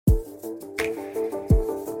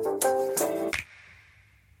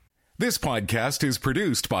This podcast is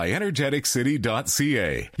produced by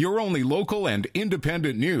energeticcity.ca, your only local and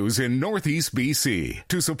independent news in Northeast BC.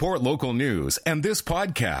 To support local news and this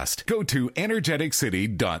podcast, go to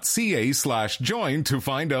energeticcity.ca/join to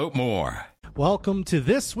find out more. Welcome to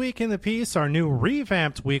This Week in the Peace, our new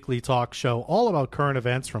revamped weekly talk show all about current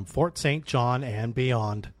events from Fort St. John and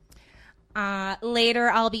beyond. Later,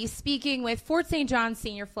 I'll be speaking with Fort St. John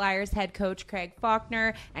Senior Flyers head coach Craig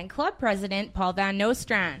Faulkner and club president Paul Van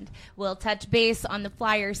Nostrand. We'll touch base on the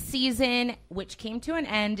Flyers season, which came to an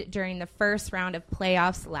end during the first round of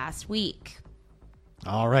playoffs last week.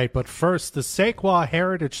 All right, but first, the Tse'k'wa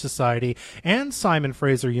Heritage Society and Simon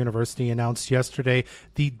Fraser University announced yesterday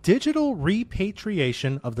the digital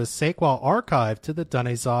repatriation of the Tse'k'wa archive to the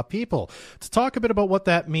Danezaa people. To talk a bit about what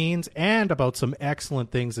that means and about some excellent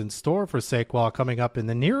things in store for Tse'k'wa coming up in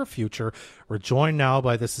the near future, we're joined now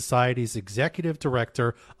by the Society's Executive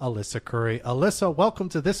Director, Alyssa Curry. Alyssa, welcome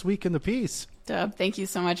to This Week in the Peace. Dub, thank you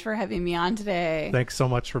so much for having me on today. Thanks so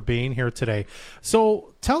much for being here today.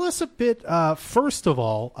 So tell us a bit, first of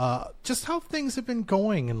all, just how things have been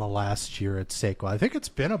going in the last year at Tse'k'wa. I think it's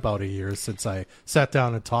been about a year since I sat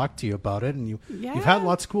down and talked to you about it, and you've had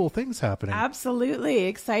lots of cool things happening. Absolutely.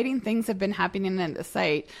 Exciting things have been happening at the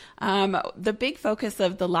site. The big focus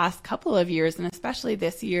of the last couple of years, and especially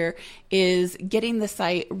this year, is getting the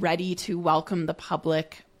site ready to welcome the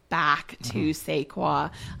public back to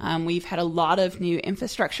Tse'k'wa. We've had a lot of new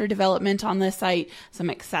infrastructure development on the site, some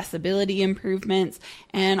accessibility improvements,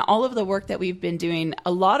 and all of the work that we've been doing,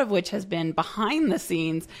 a lot of which has been behind the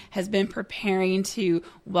scenes, has been preparing to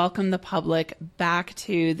welcome the public back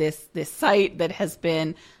to this site that has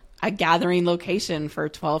been a gathering location for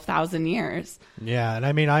 12,000 years. Yeah, and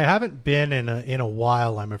I mean, I haven't been in a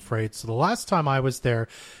while, I'm afraid. So the last time I was there,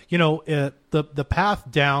 the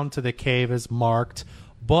path down to the cave is marked,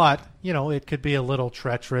 but, it could be a little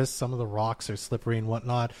treacherous. Some of the rocks are slippery and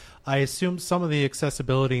whatnot. I assume some of the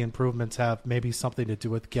accessibility improvements have maybe something to do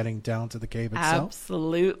with getting down to the cave itself.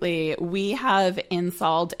 Absolutely. We have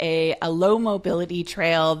installed a low mobility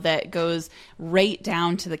trail that goes right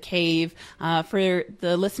down to the cave. For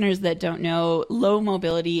the listeners that don't know, low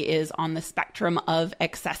mobility is on the spectrum of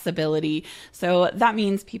accessibility. So that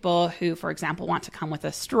means people who, for example, want to come with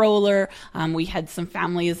a stroller. We had some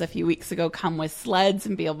families a few weeks ago come with sleds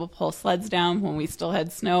and be able to pull sleds down when we still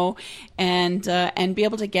had snow, and be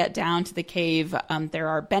able to get down to the cave. There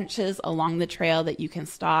are benches along the trail that you can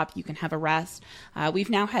stop, you can have a rest. We've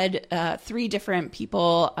now had 3 different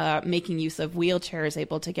people making use of wheelchairs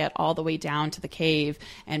able to get all the way down to the cave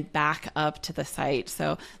and back up to the site.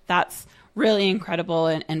 So that's really incredible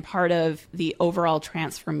and part of the overall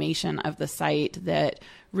transformation of the site that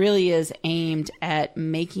really is aimed at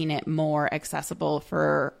making it more accessible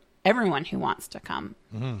for everyone who wants to come.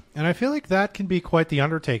 Mm-hmm. And I feel like that can be quite the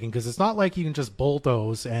undertaking, because it's not like you can just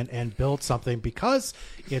bulldoze and build something because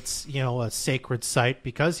it's, a sacred site,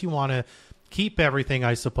 because you want to keep everything,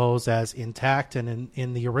 I suppose, as intact and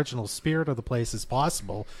in the original spirit of the place as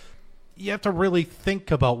possible. You have to really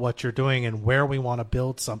think about what you're doing and where we want to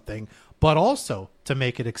build something, but also to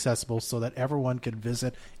make it accessible so that everyone can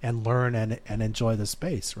visit and learn and enjoy the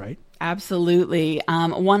space, right? Absolutely.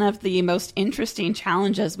 One of the most interesting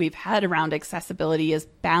challenges we've had around accessibility is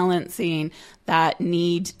balancing that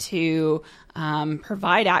need to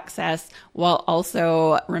provide access while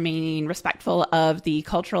also remaining respectful of the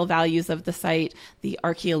cultural values of the site, the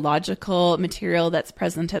archaeological material that's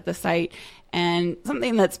present at the site. And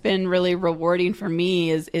something that's been really rewarding for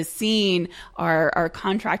me is seeing our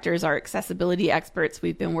contractors, our accessibility experts.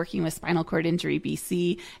 We've been working with Spinal Cord Injury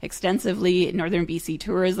BC extensively, Northern BC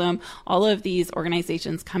Tourism, all of these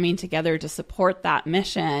organizations coming together to support that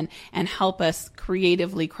mission and help us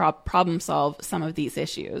creatively problem solve some of these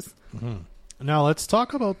issues. Mm-hmm. Now, let's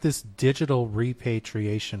talk about this digital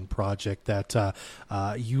repatriation project that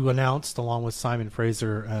you announced along with Simon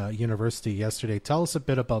Fraser University yesterday. Tell us a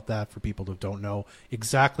bit about that for people who don't know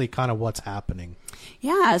exactly kind of what's happening.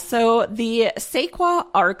 Yeah, so the Tse'k'wa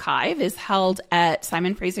archive is held at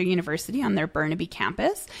Simon Fraser University on their Burnaby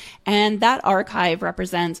campus, and that archive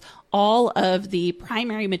represents all of the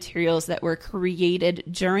primary materials that were created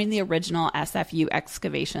during the original SFU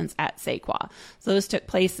excavations at Tse'k'wa. So those took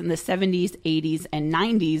place in the 70s, 80s, and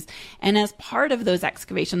 90s. And as part of those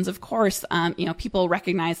excavations, of course, people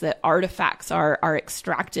recognize that artifacts are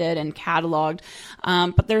extracted and cataloged.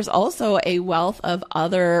 But there's also a wealth of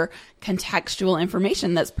other contextual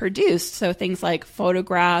information that's produced. So things like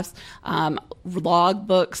photographs, log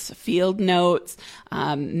books, field notes,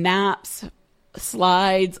 maps,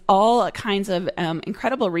 slides, all kinds of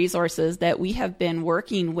incredible resources that we have been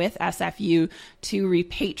working with SFU to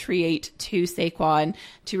repatriate to Tse'k'wa. And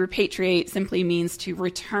to repatriate simply means to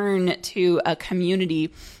return to a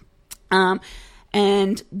community.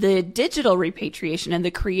 And the digital repatriation and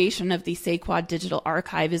the creation of the Tse'k'wa Digital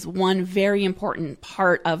Archive is one very important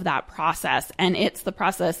part of that process. And it's the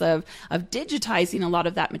process of digitizing a lot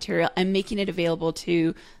of that material and making it available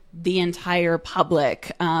to the entire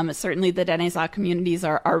public. Certainly the Dene'ezha communities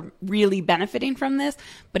are really benefiting from this,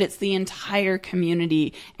 but it's the entire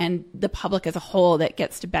community and the public as a whole that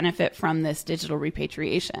gets to benefit from this digital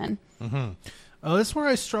repatriation. Mm-hmm. This is where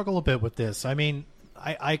I struggle a bit with this. I mean,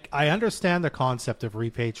 I understand the concept of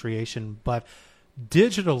repatriation, but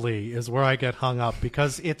digitally is where I get hung up,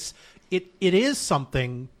 because it is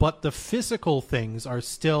something, but the physical things are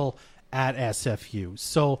still at SFU.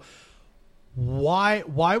 So why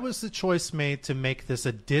was the choice made to make this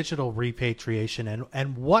a digital repatriation?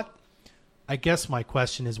 And what, I guess my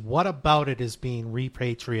question is, what about it is being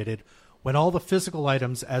repatriated when all the physical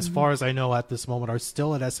items, as far as I know at this moment, are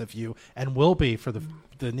still at SFU and will be for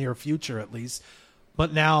the near future at least?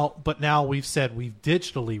 But now we've said we've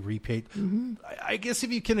digitally repaid. I guess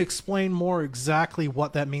if you can explain more exactly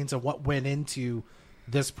what that means and what went into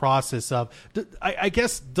this process of, I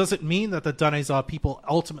guess, does it mean that the Dene'ezha people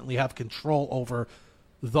ultimately have control over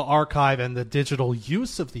the archive and the digital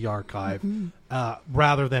use of the archive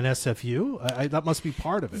rather than SFU? That must be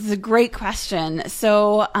part of it. It's a great question.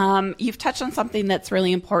 So you've touched on something that's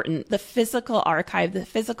really important. The physical archive, the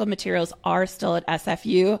physical materials are still at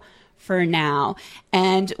SFU for now.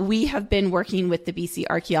 And we have been working with the BC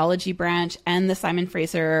Archaeology Branch and the Simon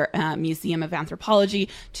Fraser Museum of Anthropology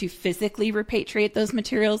to physically repatriate those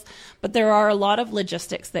materials. But there are a lot of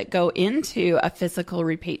logistics that go into a physical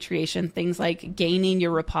repatriation, things like gaining your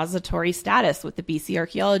repository status with the BC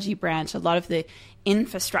Archaeology Branch. A lot of the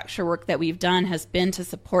infrastructure work that we've done has been to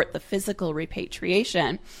support the physical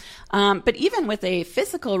repatriation. But even with a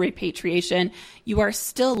physical repatriation, you are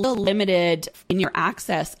still limited in your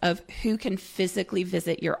access of who can physically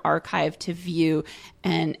visit your archive to view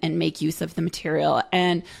and make use of the material.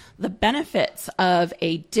 And the benefits of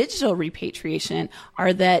a digital repatriation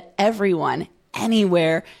are that everyone,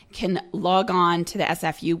 anywhere, can log on to the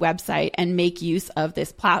SFU website and make use of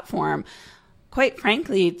this platform. Quite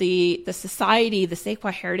frankly, the society, the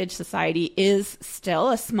Tse'k'wa Heritage Society, is still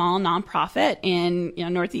a small nonprofit in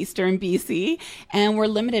northeastern BC, and we're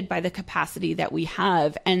limited by the capacity that we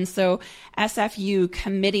have. And so SFU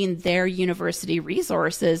committing their university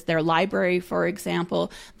resources, their library, for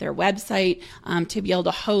example, their website, to be able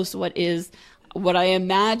to host what I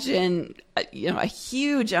imagine, a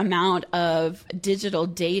huge amount of digital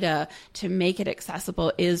data to make it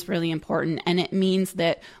accessible is really important. And it means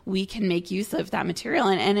that we can make use of that material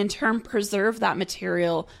and in turn preserve that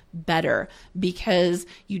material better, because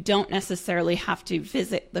you don't necessarily have to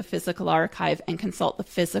visit the physical archive and consult the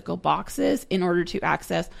physical boxes in order to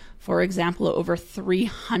access, for example, over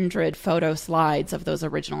 300 photo slides of those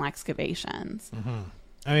original excavations. Mm-hmm.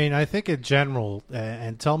 I mean, I think in general,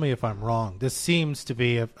 and tell me if I'm wrong, this seems to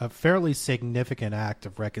be a fairly significant act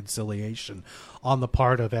of reconciliation on the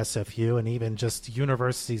part of SFU and even just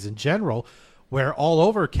universities in general, where all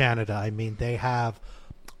over Canada, I mean, they have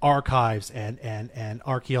archives and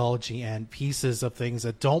archaeology and pieces of things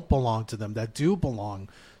that don't belong to them, that do belong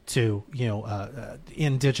to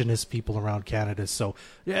Indigenous people around Canada. So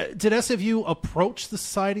did SFU approach the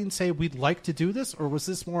society and say, we'd like to do this? Or was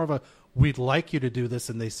this more of a, we'd like you to do this,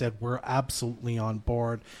 and they said, we're absolutely on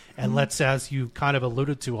board, and let's, as you kind of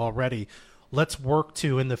alluded to already, let's work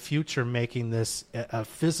to, in the future, making this a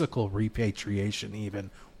physical repatriation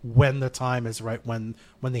even, when the time is right, when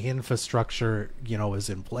the infrastructure, is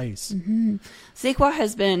in place. Mm-hmm. Tse'k'wa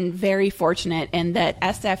has been very fortunate in that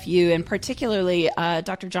SFU, and particularly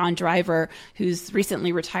Dr. John Driver, who's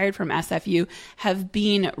recently retired from SFU, have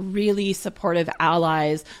been really supportive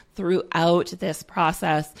allies throughout this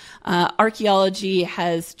process. Archaeology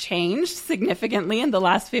has changed significantly in the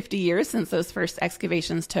last 50 years since those first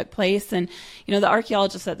excavations took place. And, the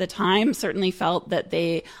archaeologists at the time certainly felt that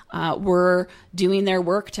they were doing their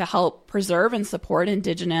work to help preserve and support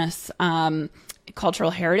Indigenous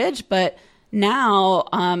cultural heritage. But now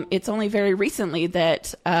it's only very recently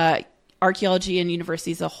that archaeology and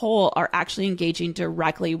universities as a whole are actually engaging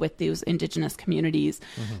directly with those Indigenous communities.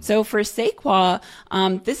 So for Tse'k'wa,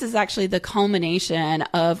 this is actually the culmination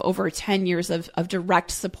of over 10 years of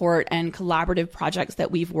direct support and collaborative projects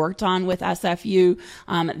that we've worked on with SFU.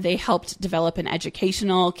 They helped develop an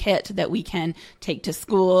educational kit that we can take to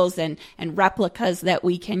schools and replicas that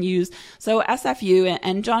we can use. So SFU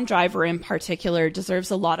and John Driver in particular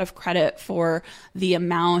deserves a lot of credit for the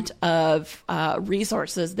amount of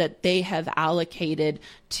resources that they have allocated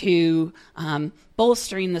to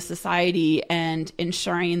bolstering the society and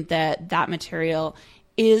ensuring that that material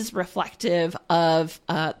is reflective of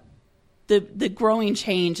the growing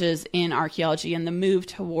changes in archaeology and the move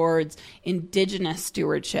towards Indigenous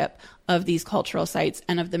stewardship of these cultural sites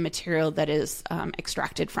and of the material that is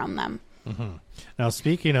extracted from them. Now,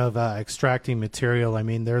 speaking of extracting material, I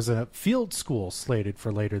mean, there's a field school slated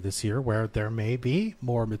for later this year where there may be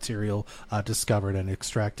more material discovered and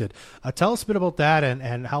extracted. Tell us a bit about that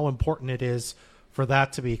and how important it is for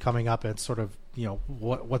that to be coming up and sort of,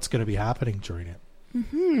 what's going to be happening during it.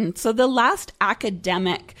 So the last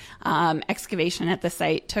academic excavation at the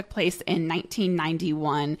site took place in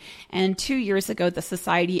 1991. And 2 years ago, the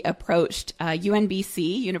Society approached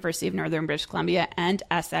UNBC, University of Northern British Columbia, and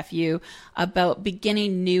SFU about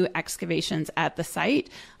beginning new excavations at the site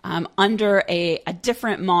under a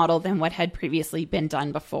different model than what had previously been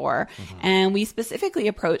done before. And we specifically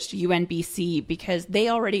approached UNBC because they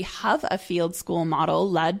already have a field school model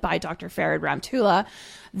led by Dr. Farid Ramtula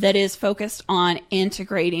that is focused on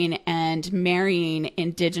integrating and marrying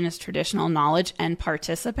Indigenous traditional knowledge and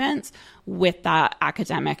participants with that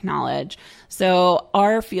academic knowledge. So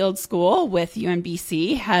our field school with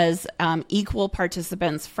UNBC has equal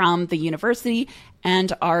participants from the university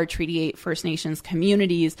and our Treaty 8 First Nations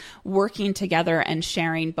communities working together and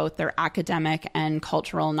sharing both their academic and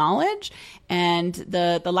cultural knowledge. And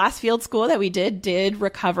the last field school that we did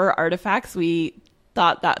recover artifacts. We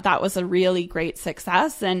thought that was a really great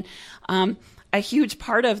success. And a huge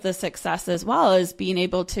part of the success as well is being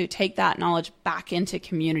able to take that knowledge back into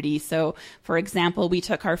community. So, for example, we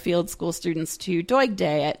took our field school students to Doig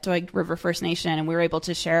Day at Doig River First Nation, and we were able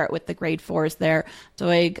to share it with the grade 4s there.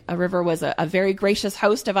 Doig River was a very gracious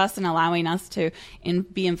host of us and allowing us to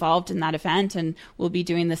be involved in that event, and we'll be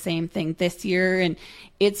doing the same thing this year. And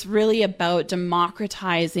it's really about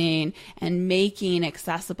democratizing and making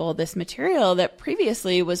accessible this material that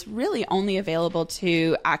previously was really only available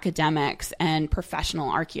to academics and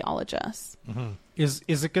professional archaeologists. Is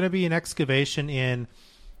it going to be an excavation in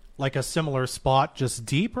like a similar spot, just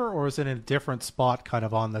deeper, or is it in a different spot kind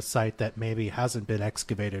of on the site that maybe hasn't been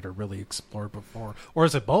excavated or really explored before? Or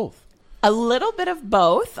is it both? A little bit of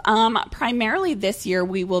both. Primarily this year,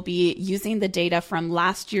 we will be using the data from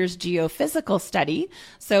last year's geophysical study.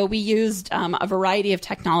 So we used a variety of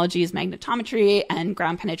technologies, magnetometry and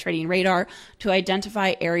ground penetrating radar, to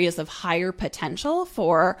identify areas of higher potential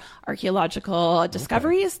for archaeological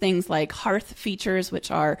discoveries, things like hearth features,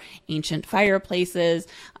 which are ancient fireplaces,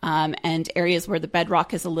 and areas where the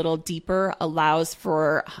bedrock is a little deeper allows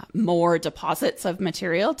for more deposits of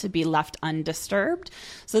material to be left undisturbed.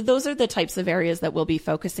 So those are the types of areas that we'll be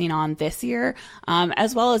focusing on this year,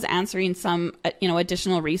 as well as answering some,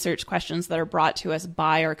 additional research questions that are brought to us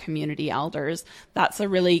by our community elders. That's a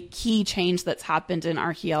really key change that's happened in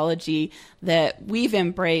archaeology that we've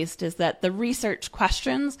embraced, is that the research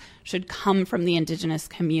questions should come from the Indigenous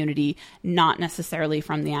community, not necessarily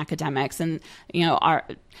from the academics. And, our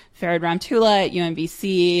Farid Ramtula at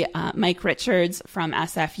UNBC, Mike Richards from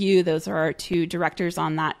SFU, those are our two directors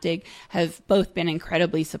on that dig, have both been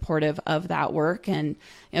incredibly supportive of that work. And,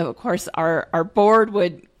 of course, our board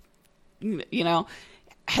would,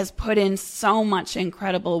 has put in so much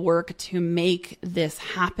incredible work to make this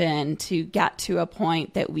happen, to get to a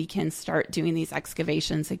point that we can start doing these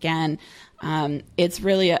excavations again. It's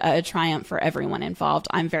really a triumph for everyone involved.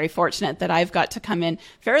 I'm very fortunate that I've got to come in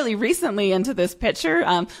fairly recently into this picture,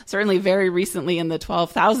 certainly very recently in the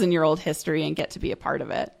 12,000-year-old history, and get to be a part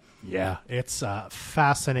of it. Yeah, it's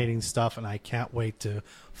fascinating stuff, and I can't wait to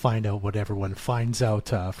find out what everyone finds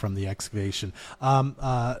out from the excavation.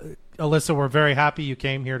 Alyssa, we're very happy you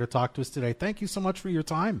came here to talk to us today. Thank you so much for your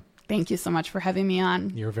time. Thank you so much for having me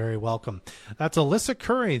on. You're very welcome. That's Alyssa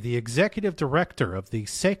Curry, the Executive Director of the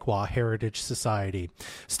Tse'k'wa Heritage Society.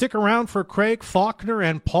 Stick around for Craig Faulkner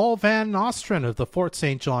and Paul Van Nostrand of the Fort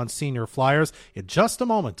St. John Senior Flyers in just a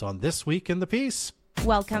moment on This Week in the Piece.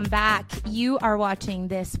 Welcome back. You are watching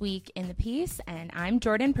This Week in the Piece, and I'm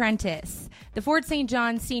Jordan Prentice. The Fort St.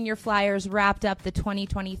 John Senior Flyers wrapped up the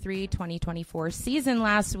 2023-2024 season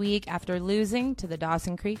last week after losing to the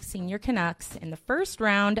Dawson Creek Senior Canucks in the first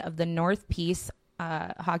round of the North Peace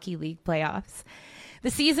Hockey League playoffs. The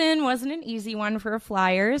season wasn't an easy one for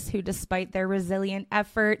Flyers, who, despite their resilient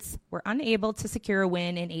efforts, were unable to secure a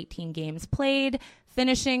win in 18 games played,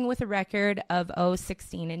 finishing with a record of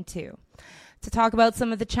 16-2. To talk about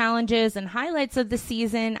some of the challenges and highlights of the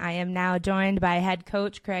season, I am now joined by head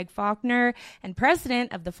coach Craig Faulkner and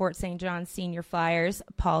president of the Fort St. John Senior Flyers,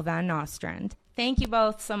 Paul Van Nostrand. Thank you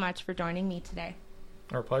both so much for joining me today.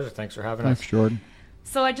 Our pleasure. Thanks for having us. Thanks, Jordan.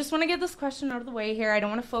 So I just want to get this question out of the way here. I don't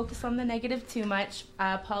want to focus on the negative too much.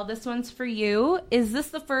 Paul, this one's for you. Is this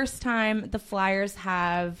the first time the Flyers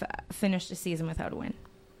have finished a season without a win?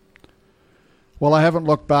 Well, I haven't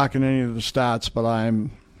looked back at any of the stats, but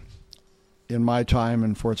I'm in my time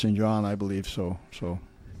in Fort St. John, I believe so.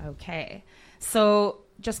 Okay. So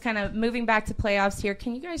just kind of moving back to playoffs here,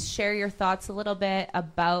 can you guys share your thoughts a little bit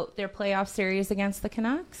about their playoff series against the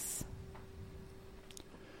Canucks?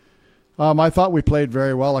 I thought we played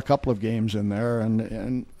very well a couple of games in there,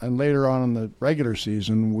 and later on in the regular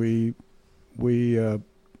season, we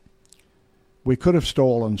could have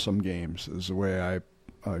stolen some games, is the way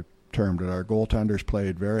I termed it. Our goaltenders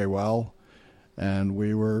played very well, and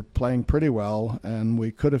we were playing pretty well, and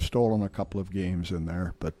we could have stolen a couple of games in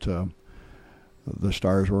there, but the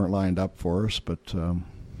stars weren't lined up for us, but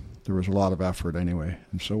there was a lot of effort anyway.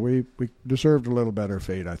 And so we deserved a little better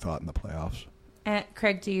fate, I thought, in the playoffs.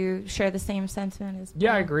 Craig, do you share the same sentiment as Paul?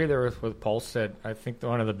 Yeah, I agree there with what Paul said. I think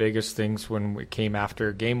one of the biggest things when we came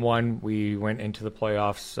after Game 1, we went into the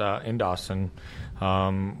playoffs in Dawson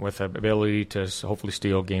with the ability to hopefully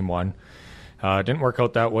steal Game 1. It didn't work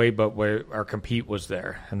out that way, but our compete was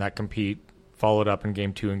there, and that compete followed up in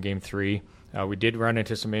Game 2 and Game 3. We did run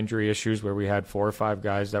into some injury issues where we had 4 or 5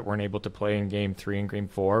 guys that weren't able to play in Game 3 and Game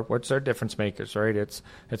 4. What's our difference makers, right?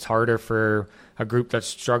 It's harder for a group that's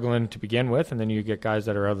struggling to begin with, and then you get guys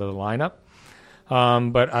that are out of the lineup.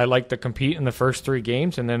 But I like to compete in the first 3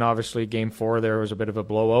 games, and then obviously Game 4 there was a bit of a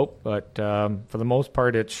blowout. But for the most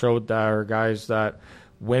part, it showed our guys that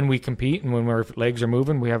when we compete and when our legs are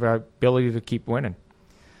moving, we have our ability to keep winning.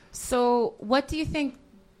 So what do you think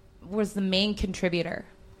was the main contributor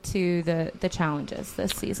to the challenges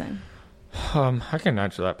this season? I can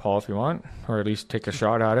answer that, Paul, if you want, or at least take a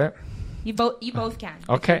shot at it. You both can.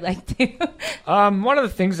 Okay. If you'd like to. One of the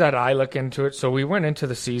things that I look into it, so we went into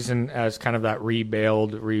the season as kind of that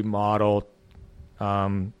rebuild, remodel.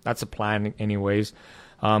 That's a plan anyways.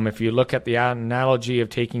 If you look at the analogy of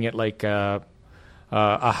taking it like a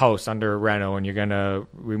house under a reno, and you're going to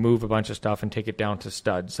remove a bunch of stuff and take it down to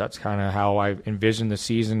studs. That's kind of how I envision the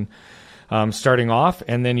season starting off.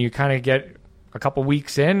 And then you kind of get a couple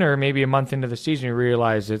weeks in or maybe a month into the season, you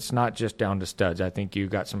realize it's not just down to studs. I think you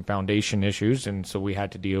got some foundation issues, and so we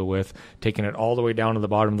had to deal with taking it all the way down to the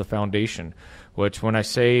bottom of the foundation, which when I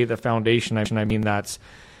say the foundation, I mean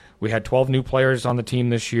we had 12 new players on the team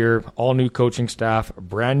this year, all new coaching staff, a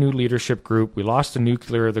brand new leadership group. We lost the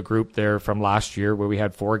nuclear of the group there from last year where we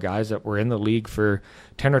had 4 guys that were in the league for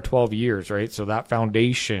 10 or 12 years, right? So that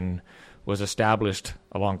foundation was established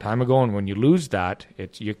a long time ago, and when you lose that,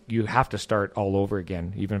 you have to start all over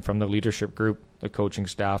again, even from the leadership group, the coaching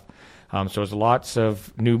staff. So there's lots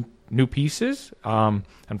of new pieces.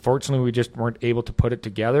 Unfortunately, we just weren't able to put it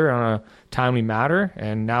together on a timely manner,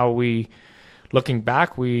 and now looking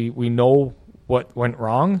back, we know what went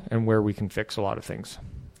wrong and where we can fix a lot of things.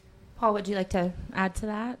 Paul, would you like to add to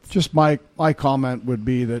that? Just my comment would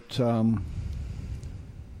be that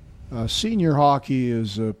senior hockey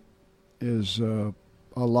is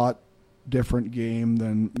a lot different game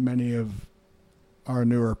than many of our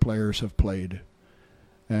newer players have played.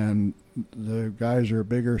 And the guys are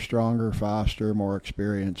bigger, stronger, faster, more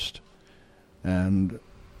experienced. And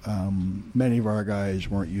many of our guys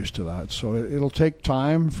weren't used to that. So it'll take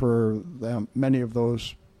time for many of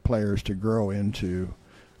those players to grow into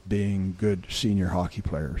being good senior hockey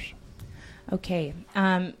players. Okay.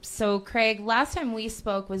 So, Craig, last time we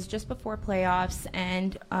spoke was just before playoffs,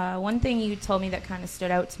 and one thing you told me that kind of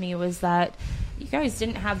stood out to me was that you guys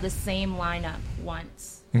didn't have the same lineup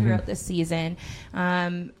once throughout the season.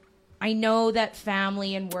 I know that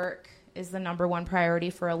family and work is the number one priority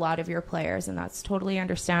for a lot of your players, and that's totally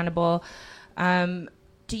understandable.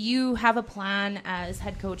 Do you have a plan as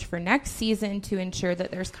head coach for next season to ensure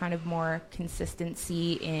that there's kind of more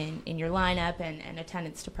consistency in your lineup and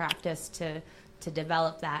attendance to practice to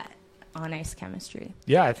develop that on-ice chemistry?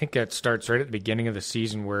 Yeah, I think it starts right at the beginning of the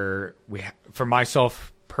season where for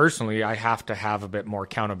myself personally, I have to have a bit more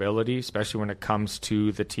accountability, especially when it comes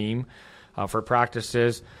to the team for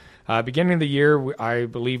practices. Beginning of the year, I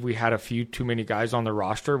believe we had a few too many guys on the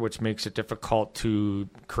roster, which makes it difficult to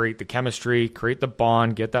create the chemistry, create the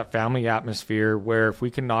bond, get that family atmosphere, where if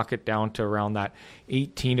we can knock it down to around that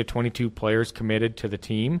 18 to 22 players committed to the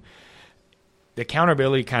team, the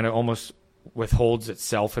accountability kind of almost withholds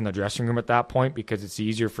itself in the dressing room at that point, because it's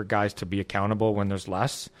easier for guys to be accountable when there's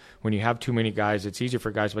less. When you have too many guys, it's easier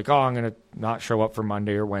for guys to be like, oh, I'm going to not show up for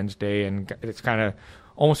Monday or Wednesday, and it's kind of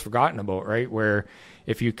almost forgotten about, right? Where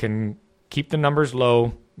if you can keep the numbers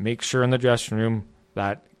low, make sure in the dressing room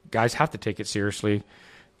that guys have to take it seriously.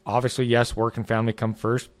 Obviously, yes, work and family come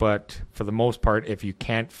first, but for the most part, if you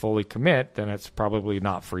can't fully commit, then it's probably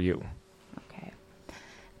not for you. Okay.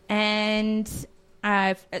 And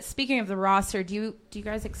speaking of the roster, do you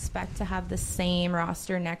guys expect to have the same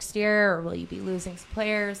roster next year, or will you be losing some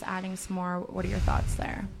players, adding some more? What are your thoughts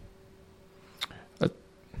there?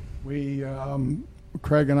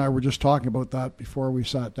 Craig and I were just talking about that before we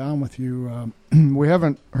sat down with you. We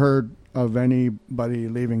haven't heard of anybody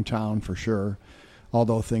leaving town for sure,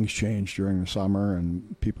 although things change during the summer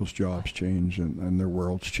and people's jobs change and their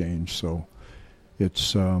worlds change. So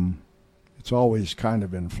it's always kind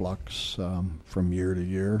of in flux from year to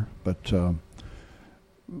year. But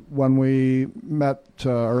when we met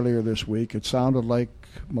earlier this week, it sounded like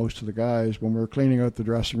most of the guys, when we were cleaning out the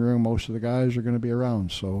dressing room, most of the guys are going to be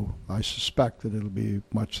around. So I suspect that it'll be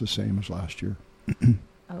much the same as last year.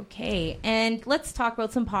 Okay, and let's talk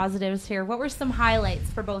about some positives here. What were some highlights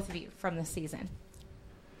for both of you from the season?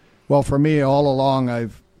 Well, for me, all along,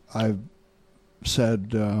 I've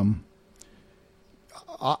said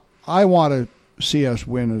I want to see us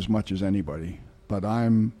win as much as anybody, but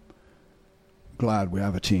I'm glad we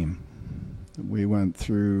have a team. We went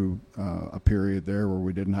through a period there where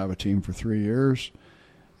we didn't have a team for 3 years,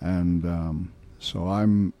 and so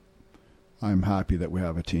I'm happy that we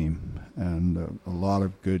have a team and a lot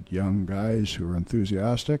of good young guys who are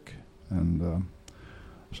enthusiastic, and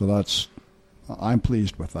so I'm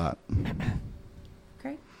pleased with that.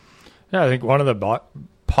 Great. Yeah, I think one of the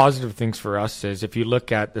positive things for us is if you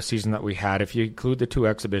look at the season that we had, if you include the 2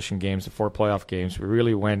 exhibition games, the 4 playoff games, we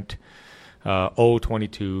really went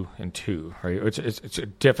 0-22-2, right? It's a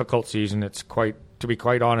difficult season. To be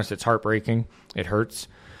quite honest, it's heartbreaking. It hurts.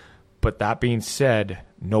 But that being said,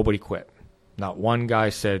 nobody quit. Not one guy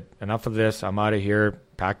said, enough of this, I'm out of here,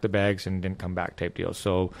 packed the bags, and didn't come back type deal.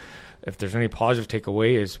 So if there's any positive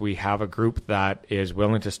takeaway is we have a group that is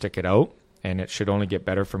willing to stick it out, and it should only get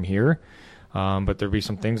better from here. But there'll be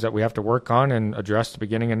some things that we have to work on and address at the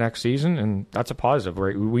beginning of next season, and that's a positive,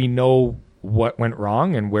 right? We know what went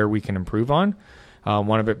wrong and where we can improve on.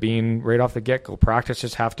 One of it being right off the get-go,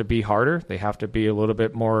 practices have to be harder. They have to be a little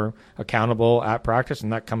bit more accountable at practice,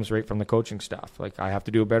 and that comes right from the coaching staff. Like, I have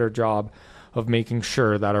to do a better job of making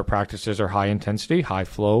sure that our practices are high intensity, high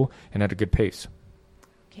flow, and at a good pace.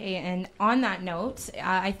 Okay, and on that note,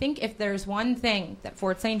 I think if there's one thing that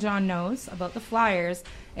Fort St. John knows about the Flyers,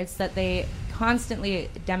 it's that they constantly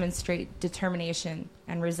demonstrate determination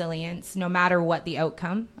and resilience, no matter what the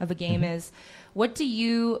outcome of a game is. What do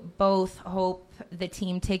you both hope the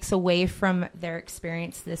team takes away from their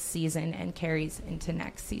experience this season and carries into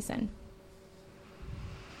next season?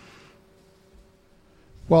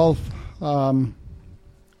 Well,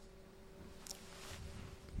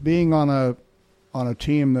 being on a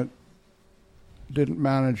team that didn't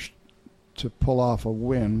manage to pull off a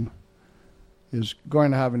win is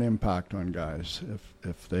going to have an impact on guys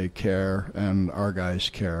if they care and our guys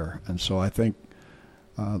care. And so I think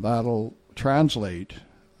that'll translate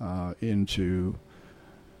into,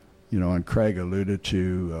 and Craig alluded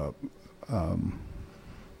to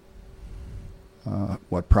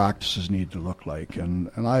what practices need to look like. And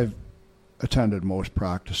I've attended most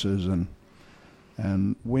practices,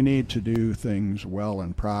 and we need to do things well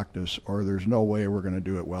in practice, or there's no way we're going to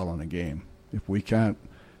do it well in a game. If we can't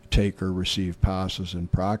take or receive passes in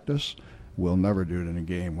practice, we'll never do it in a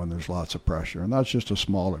game when there's lots of pressure. And that's just a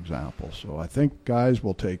small example. So I think guys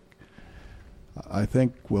will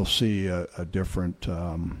we'll see a different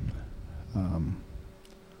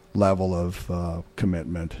level of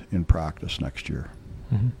commitment in practice next year.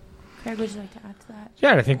 Mm-hmm. Craig, would you like to add to that?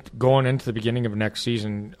 Yeah, I think going into the beginning of next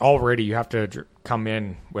season, already you have to come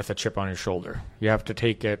in with a chip on your shoulder. You have to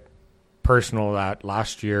take it personal that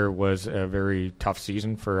last year was a very tough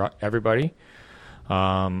season for everybody.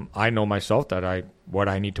 I know myself that what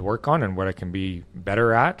I need to work on and what I can be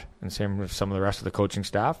better at, and same with some of the rest of the coaching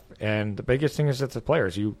staff. And the biggest thing is it's the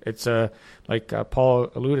players. It's like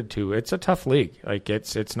Paul alluded to, it's a tough league. Like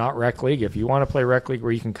it's not rec league. If you want to play rec league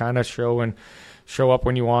where you can kind of show up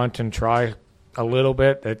when you want and try a little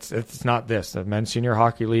bit. It's not this. The Men's Senior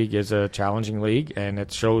Hockey League is a challenging league, and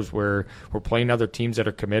it shows where we're playing other teams that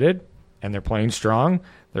are committed, and they're playing strong.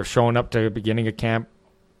 They're showing up to the beginning of camp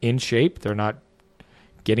in shape. They're not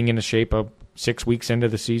getting into shape of 6 weeks into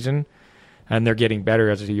the season, and they're getting better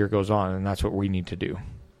as the year goes on, and that's what we need to do.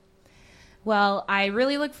 Well, I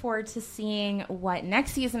really look forward to seeing what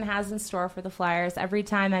next season has in store for the Flyers. Every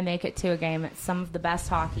time I make it to a game, it's some of the best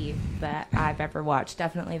hockey that I've ever watched.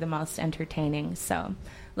 Definitely the most entertaining. So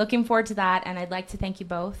looking forward to that, and I'd like to thank you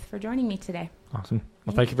both for joining me today. Awesome.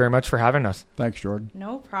 Well, thank you very much for having us. Thanks, Jordan.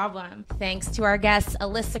 No problem. Thanks to our guests,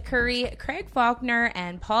 Alyssa Curry, Craig Faulkner,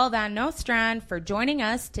 and Paul Van Nostrand for joining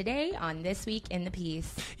us today on This Week in the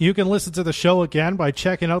Piece. You can listen to the show again by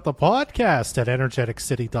checking out the podcast at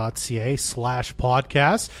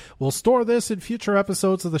energeticcity.ca/podcast. We'll store this in future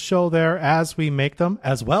episodes of the show there as we make them,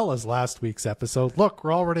 as well as last week's episode. Look,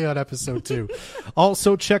 we're already on episode 2.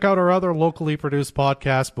 Also, check out our other locally produced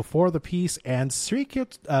podcasts, Before the Piece and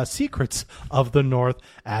Secrets of the North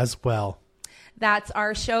as well. That's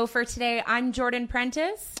our show for today. I'm Jordan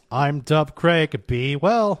Prentice. I'm Dub Craig. Be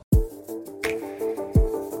well.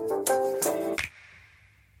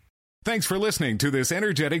 Thanks for listening to this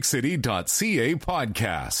energeticcity.ca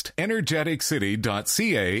podcast.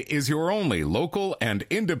 Energeticcity.ca is your only local and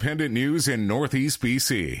independent news in Northeast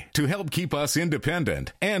BC. To help keep us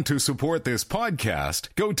independent and to support this podcast,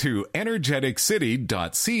 go to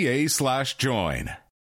energeticcity.ca/join.